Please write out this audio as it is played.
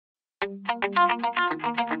Pull my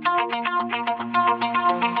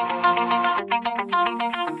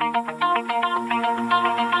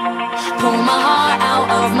heart out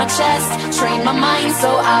of my chest, train my mind so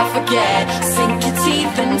I forget. Sink your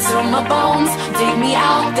teeth into my bones, dig me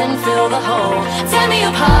out, then fill the hole. Tear me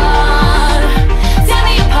apart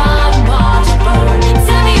and watch it burn.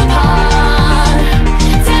 Tear me apart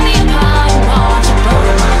and watch it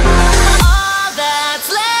burn. All that's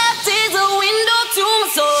left is a window to my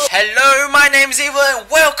soul. Hello, my name is Evil and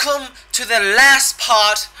welcome to the last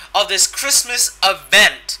part of this Christmas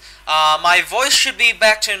event. My voice should be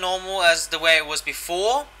back to normal as the way it was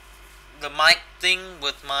before. The mic thing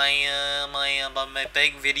with my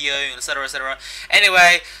big video, etc, etc.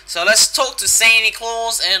 Anyway, so let's talk to Santa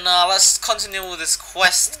Claus and let's continue with this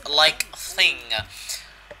quest-like thing.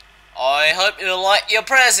 I hope you like your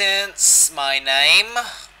presents. My name.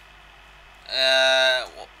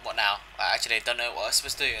 What now? I actually don't know what I'm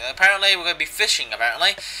supposed to do. Apparently, we're gonna be fishing.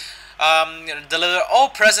 Apparently, deliver all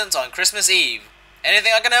presents on Christmas Eve.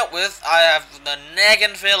 Anything I can help with, I have the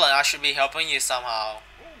nagging feeling I should be helping you somehow.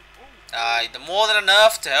 The more than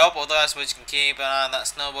enough to help, although I suppose you can keep an eye on that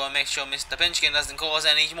snowball and make sure Mr. Pinchkin doesn't cause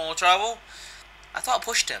any more trouble. I thought I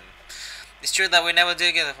pushed him. It's true that we never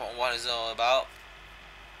do get what it's all about.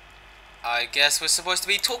 I guess we're supposed to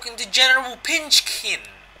be talking to General Pinchkin,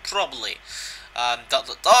 probably.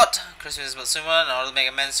 Christmas is but soon, in order to make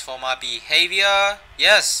amends for my behavior.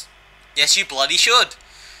 Yes, you bloody should.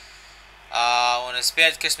 I want to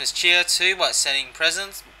spread Christmas cheer too by sending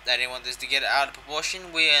presents. I didn't want this to get out of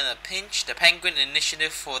proportion. We're in a pinch. The Penguin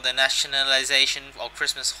Initiative for the Nationalization of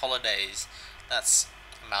Christmas Holidays. That's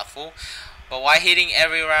a mouthful. But why hitting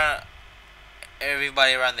everybody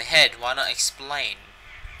around the head? Why not explain?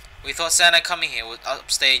 We thought Santa coming here would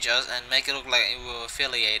upstage us and make it look like we were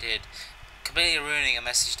affiliated, completely ruining a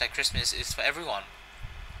message that Christmas is for everyone.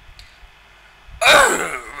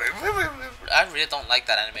 I really don't like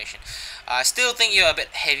that animation. I still think you're a bit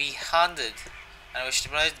heavy-handed. I wish to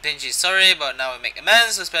praise Pinchy. Sorry, but now we make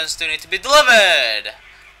amends. The presents still need to be delivered.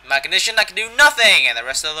 In my condition, I can do nothing, and the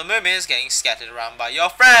rest of the movement is getting scattered around by your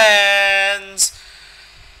friends.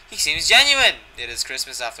 He seems genuine. It is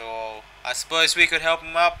Christmas after all. I suppose we could help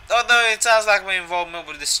him out, although it sounds like my involvement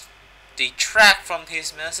would detract from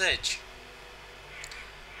his message.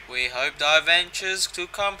 We hope the adventures to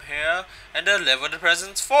come here and deliver the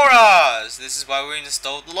presents for us. This is why we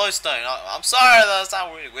installed the lodestone. I'm sorry that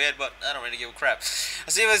sounds really weird, but I don't really give a crap. I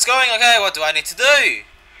see where it's going. Okay, what do I need to do?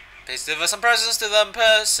 Please deliver some presents to the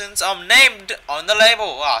persons named on the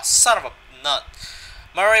label. Ah, son of a nut.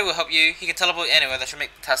 Murray will help you. He can teleport anywhere. That should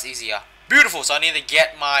make the task easier. Beautiful. So I need to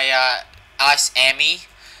get my Ice Amy.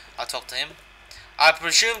 I'll talk to him. I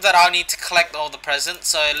presume that I'll need to collect all the presents,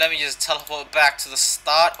 so let me just teleport back to the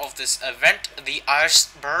start of this event, the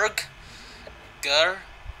iceberg.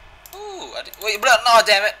 Ooh, wait, no,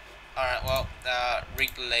 damn it. Alright, well,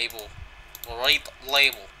 read label.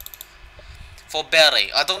 For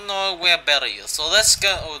Berry. I don't know where Berry is, so let's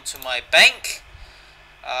go to my bank.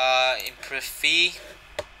 In Prithvi.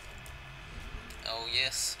 Oh,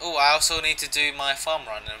 yes. Oh, I also need to do my farm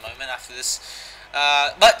run in a moment after this.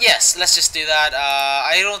 But yes, let's just do that.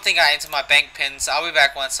 I don't think I entered my bank pins. I'll be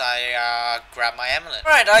back once I grab my amulet.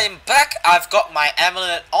 Right, I am back. I've got my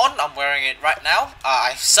amulet on. I'm wearing it right now.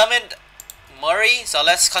 I've summoned Murray, so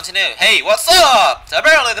let's continue. Hey, what's up? So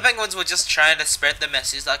apparently the penguins were just trying to spread the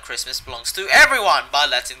message that Christmas belongs to everyone by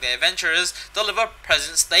letting the adventurers deliver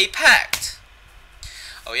presents they packed.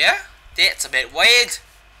 Oh yeah? That's a bit weird.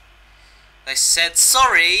 They said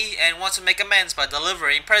sorry and want to make amends by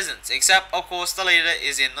delivering presents, except of course the leader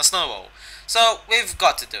is in the snowball. So we've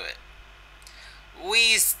got to do it.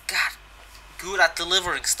 We's got good at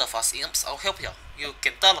delivering stuff, us imps. I'll help you. You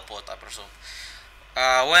can teleport, I presume.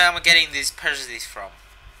 Where am I getting these presents from?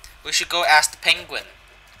 We should go ask the penguin.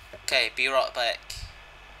 Okay, be right back.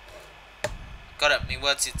 Got it. My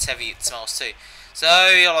words, it's heavy, it smells too. So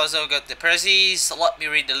you'll also got the presents. Let me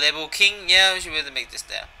read the label. King, yeah, we should be able to make this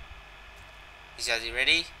there. Is you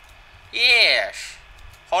ready? Yes.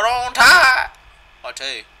 Hold on tight. Or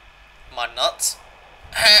two. My nuts.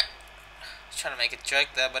 I was trying to make a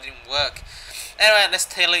joke there, but it didn't work. Anyway, let's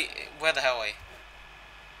tell you. Where the hell are we?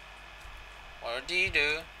 What do you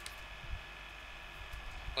do?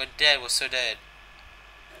 We're dead. We're so dead.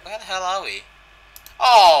 Where the hell are we?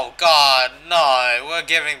 Oh God, no! We're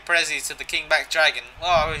giving presents to the Kingback Dragon.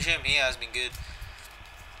 Well, I assume he has been good.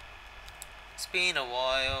 It's been a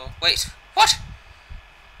while. Wait, what?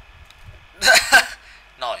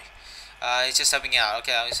 No. He's just helping out.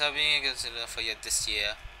 Okay, I'm just helping you for you this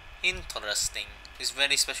year. Interesting. It's a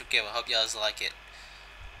very special gift. I hope you guys like it.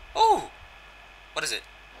 Oh! What is it?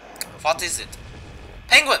 What is it?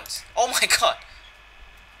 Penguins! Oh my god!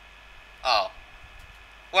 Oh.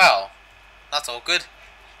 Well, that's all good.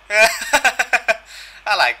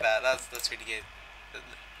 I like that. That's really good.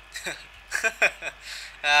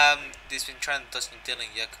 He's been trying to touch me, Dylan.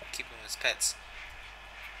 Yeah, keep him as pets.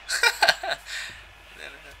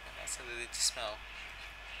 That's how they smell.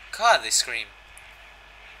 God, they scream.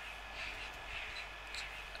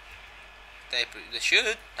 They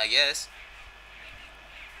should, I guess.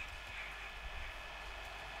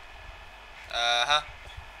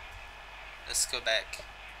 Let's go back.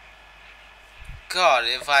 God,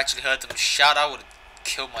 if I actually heard them shout, I would have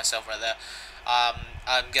killed myself right there.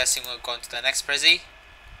 I'm guessing we're going to the next prezi.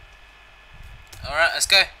 Alright, let's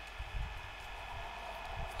go.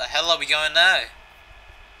 The hell are we going now?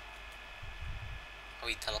 Are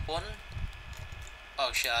we teleporting?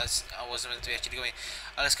 Oh shit, I wasn't meant to be actually going.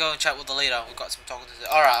 Let's go and chat with the leader. We've got some talking to do.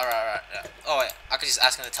 Alright. Yeah. Oh wait, I could just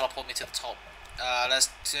ask him to teleport me to the top. Let's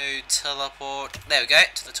do teleport. There we go,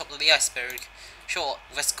 to the top of the iceberg. Sure,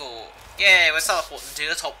 let's go. Yeah, we're teleporting to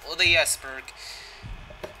the top of the iceberg.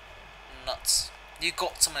 Nuts. You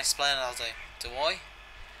got someone explaining, I was like, do I?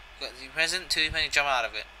 You got the present, too many jump out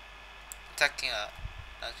of it. Attacking her.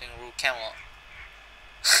 That's being a rude Camelot.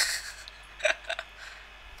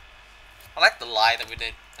 I like the lie that we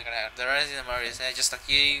did. Look at that. The rest of them are just like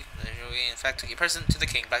you. In fact, took your present to the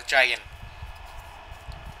king, Black Dragon.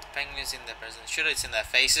 The penguins in their present. Should it's in their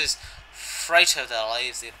faces. Fright of their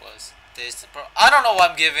lives it was. I don't know why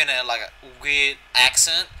I'm giving it like a weird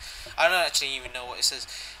accent. I don't actually even know what it says.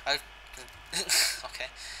 Okay.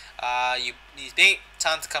 You beat.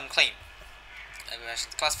 Time to come clean.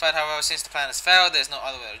 Classified, however, since the plan has failed, there's no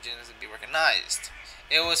other way to be recognized.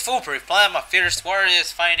 It was foolproof plan. My fierce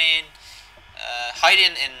warriors hiding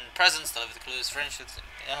in presence, deliver the clues, friendships.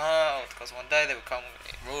 Because one day they would become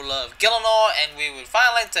ruler of Gillinor, and we would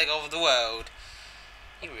finally take over the world.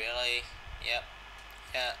 You really? Yep.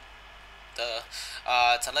 Yeah.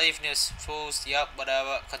 To leave news fools. Yep.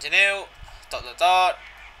 Whatever. Continue. ...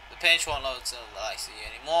 The pinch won't load to like see you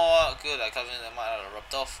anymore. Good. I covered that might have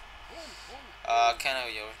rubbed off. Can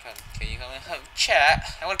you come in?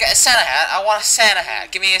 Chat. I want to get a Santa hat. I want a Santa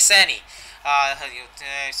hat. Give me a Sandy.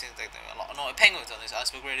 Seems like there are a lot of annoying penguins on this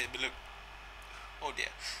iceberg ready to be looked. Oh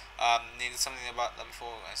dear. Needed something about that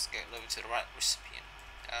before I get over to the right recipient.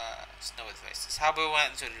 Snow with faces. How about we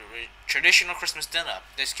went to the traditional Christmas dinner?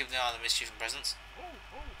 Just keep an eye on the mischief and presents.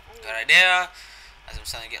 Good idea. As I'm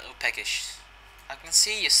starting to get a little peckish. I can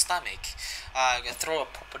see your stomach. I'm gonna throw a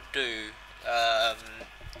proper do.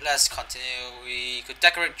 Let's continue. We could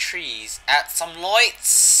decorate trees. Add some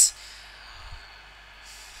lights.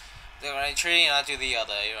 Decorate a tree and I'll do the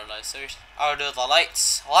other. You're like, seriously? I'll do the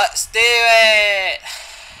lights. Let's do it!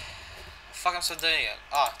 Fuck, I'm still doing it.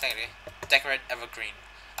 Oh, thank you. Decorate evergreen.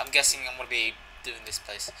 I'm guessing I'm gonna be doing this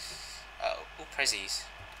place. Oh, prezzies.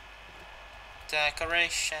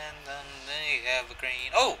 Decoration and the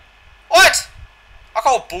evergreen. Oh! What? I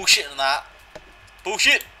call bullshit on that.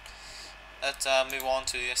 Bullshit! Let's move on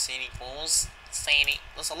to your Santa Claus. Santa.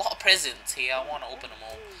 There's a lot of presents here. I want to open them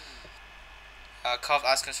all. Carved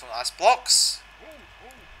ice creams from ice blocks.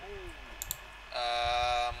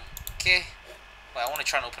 Okay. Wait, I want to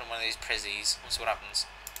try and open one of these prezzies. Let's see what happens.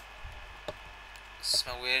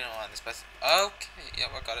 Smell weird. I don't like this, but okay.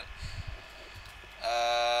 Yep, I got it.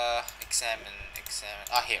 Examine.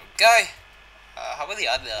 Ah, here we go. How about the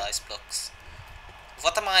other ice blocks?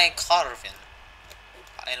 What am I carving?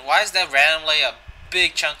 And why is there randomly a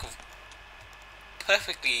big chunk of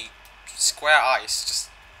perfectly square ice just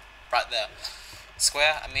right there?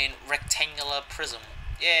 Square? I mean rectangular prism.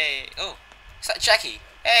 Yay! Oh, is that Jackie?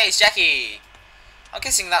 Hey, it's Jackie! I'm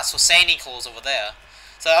guessing that's for Santa Claus over there.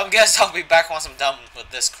 So I guess I'll be back once I'm done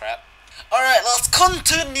with this crap. Alright, let's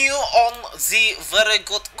continue on the very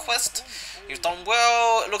good quest. You've done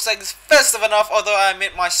well. It looks like it's festive enough, although I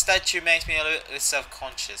admit my statue makes me a little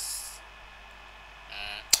self-conscious.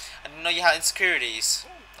 I didn't know you had insecurities.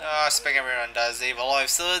 I expect everyone does. Evil life.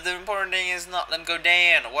 So the important thing is not let them go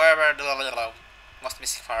down. Wherever must be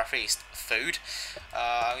missing for our feast. Food.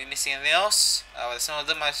 Are we missing anything else? Some of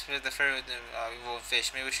them might be the food. Evolved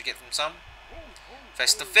fish. Maybe we should get them some.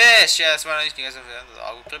 Fish the fish. Yes, one of you guys have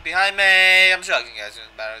the clip behind me. I'm sure you guys are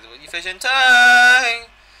better than what you fish in time.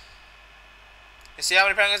 You see how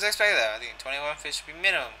many penguins I expect there? I think 21 fish would be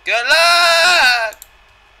minimum. Good luck!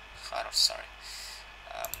 God, I'm sorry.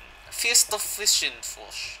 Feast of fishing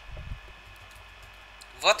fish.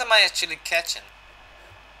 What am I actually catching?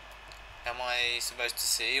 Am I supposed to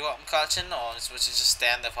see what I'm catching, or am I supposed to just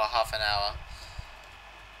stand there for half an hour?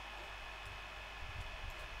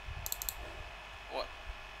 What?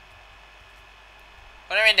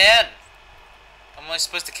 What do you mean then? Am I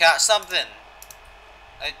supposed to catch something?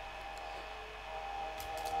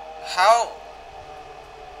 How?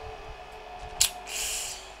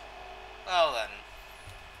 Well then.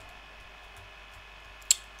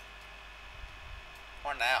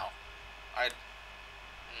 Or now?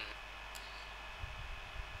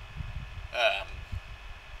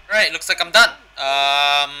 Right, looks like I'm done.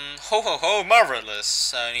 Ho ho ho,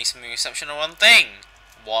 marvelous. I need some exceptional one thing.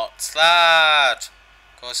 What's that?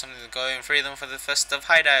 Got something to go and free them for the festive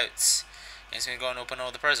hideouts. Guess we go and open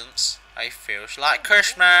all the presents. I feel like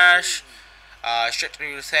Christmas.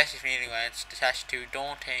 Strictly recessive meaning when it's detached to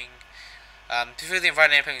daunting. To feel the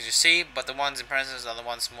inviting things you see, but the ones in presents are the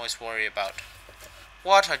ones most worry about.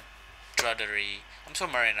 What a drudgery. I'm so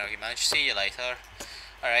married now, man. See you later.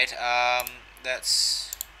 Alright,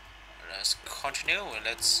 let's continue.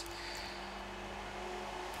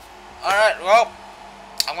 Alright, well,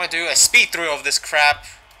 I'm gonna do a speed through of this crap,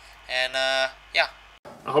 and yeah.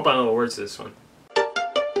 I hope I know the words to this one.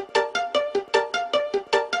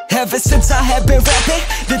 Ever since I have been rapping,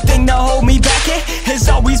 the thing to hold me back it has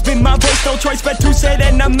always been my voice, no choice but to sit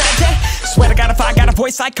and imagine. Swear to God if I got a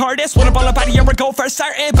voice like Curtis, wanna ball up out a year ago for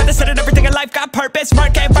certain. But I said it, everything in life got purpose.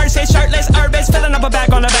 Market versus shirtless, Urbis, filling up a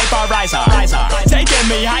bag on a vaporizer. Taking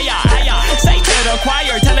me higher, say to the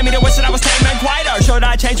choir, telling me to wish that I was tame and quieter. Should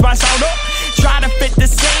I change my sound up? Try to fit the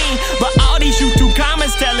scene, but all these YouTube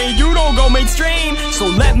comments telling you don't go mainstream. So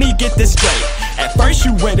let me get this straight. At first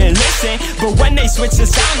you wouldn't listen, but when they switch the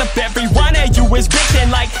sound up, every one of you is bitching.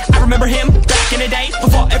 Like, I remember him back in the day,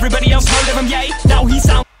 before everybody else heard of him, yay. Now he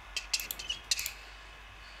sound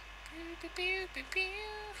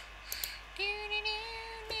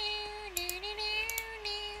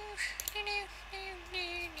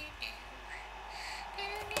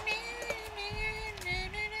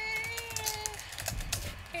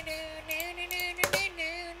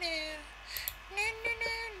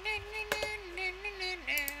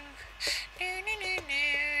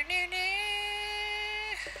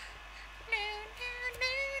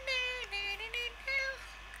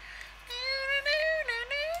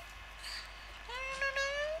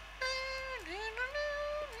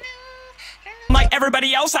like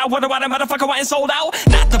everybody else. I wonder why the motherfucker went and sold out.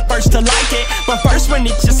 Not the first to like it, but first one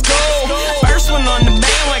it's just cool. First one on the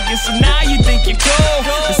bandwagon, so now you think you're cool.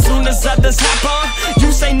 As soon as others hop on,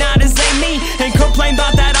 you say nah, this ain't me, and complain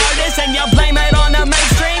about that artist, and y'all blame it on the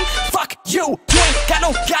mainstream. Fuck you, you ain't got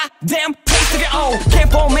no goddamn place to get on.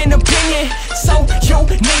 Can't form an opinion, so you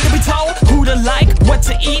need to be told who to like, what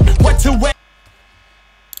to eat, what to wear.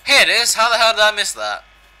 Here it is. How the hell did I miss that?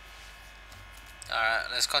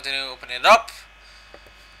 Alright, let's continue opening it up.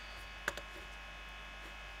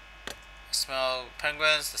 Smell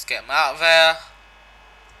penguins, let's get them out of there.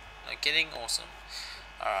 No kidding, awesome.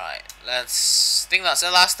 Alright, let's think that's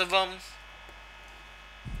the last of them.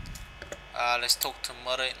 Let's talk to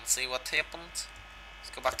Mother and see what happened. Let's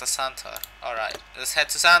go back to Santa. Alright, let's head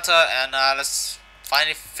to Santa and let's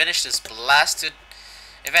finally finish this blasted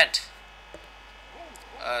event.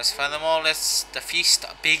 Let's find them all, let's the feast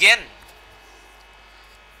begin.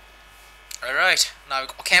 Alright, now we've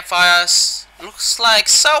got campfires. Looks like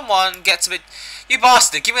someone gets a bit... You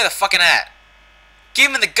bastard, give me the fucking hat.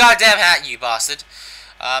 Give me the goddamn hat, you bastard.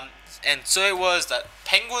 And so it was that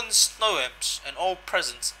penguins, snow imps, and all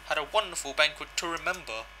presents had a wonderful banquet to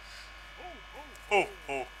remember. Oh,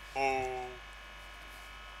 oh, oh.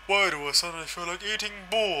 Why do I suddenly feel like eating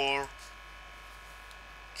more?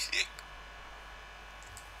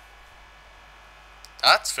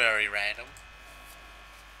 That's very random.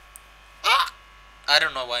 I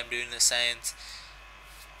don't know why I'm doing this science.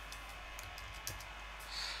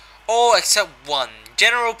 All except one.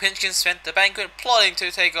 General Pinchkin spent the banquet plotting to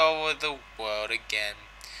take over the world again,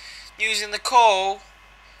 using the coal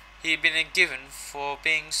he'd been given for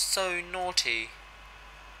being so naughty.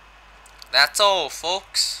 That's all,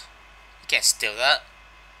 folks. You can't steal that.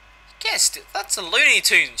 You can't steal. That's a Looney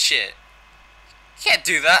Tunes shit. You can't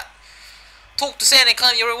do that. Talk to Santa and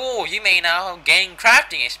claim your reward. You may now gain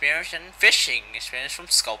crafting experience and fishing experience from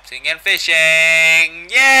sculpting and fishing.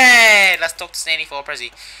 Yay! Let's talk to Sandy for a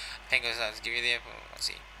prezi. Penguins, let's give you the... Let's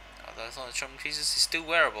see. Although I thought the trim pieces is still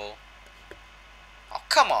wearable. Oh,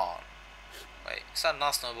 come on. Wait, it's not a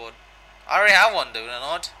snowboard. I already have one, dude, or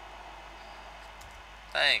not?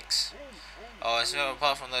 Thanks. Oh, and so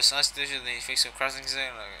apart from those nice dishes, then you fix some crossings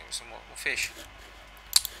and some more fish.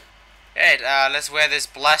 Alright, let's wear this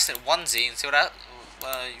blasted onesie and see what that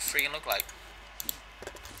you freaking look like.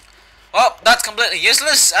 Well, that's completely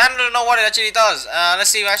useless. I don't know what it actually does. Let's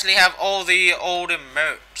see if we actually have all the old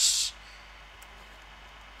emotes.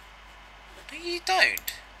 No, you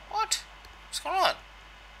don't. What? What's going on?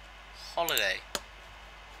 holiday.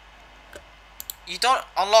 You don't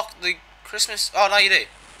unlock the Christmas. Oh no, you do.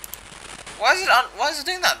 Why is it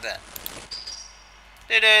doing that then?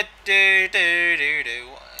 It's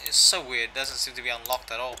so weird. It doesn't seem to be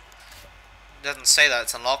unlocked at all. It doesn't say that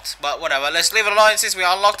it's unlocked, but whatever. Let's leave it alone since we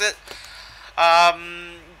unlocked it.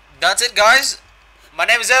 That's it, guys. My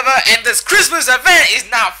name is Eva, and this Christmas event is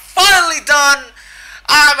now finally done.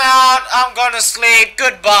 I'm out. I'm gonna sleep.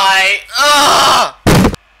 Goodbye. Ugh!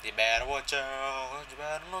 You better watch out. You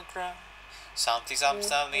better not cry. Something, something,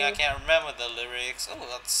 something. I can't remember the lyrics. Oh,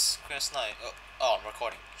 that's Christmas night. Oh, I'm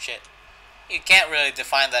recording. Shit. You can't really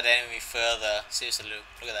define that any further. Seriously,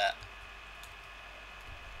 look at that.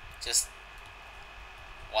 Just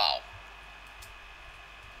wow.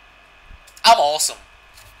 I'm awesome.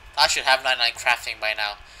 I should have 99 crafting by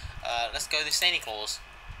now. Let's go to Santa Claus.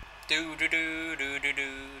 Do do do do do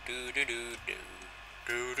do do do do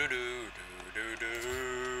do do do do.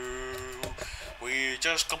 We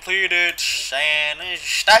just completed Santa's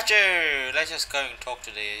statue. Let's just go and talk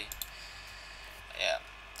to the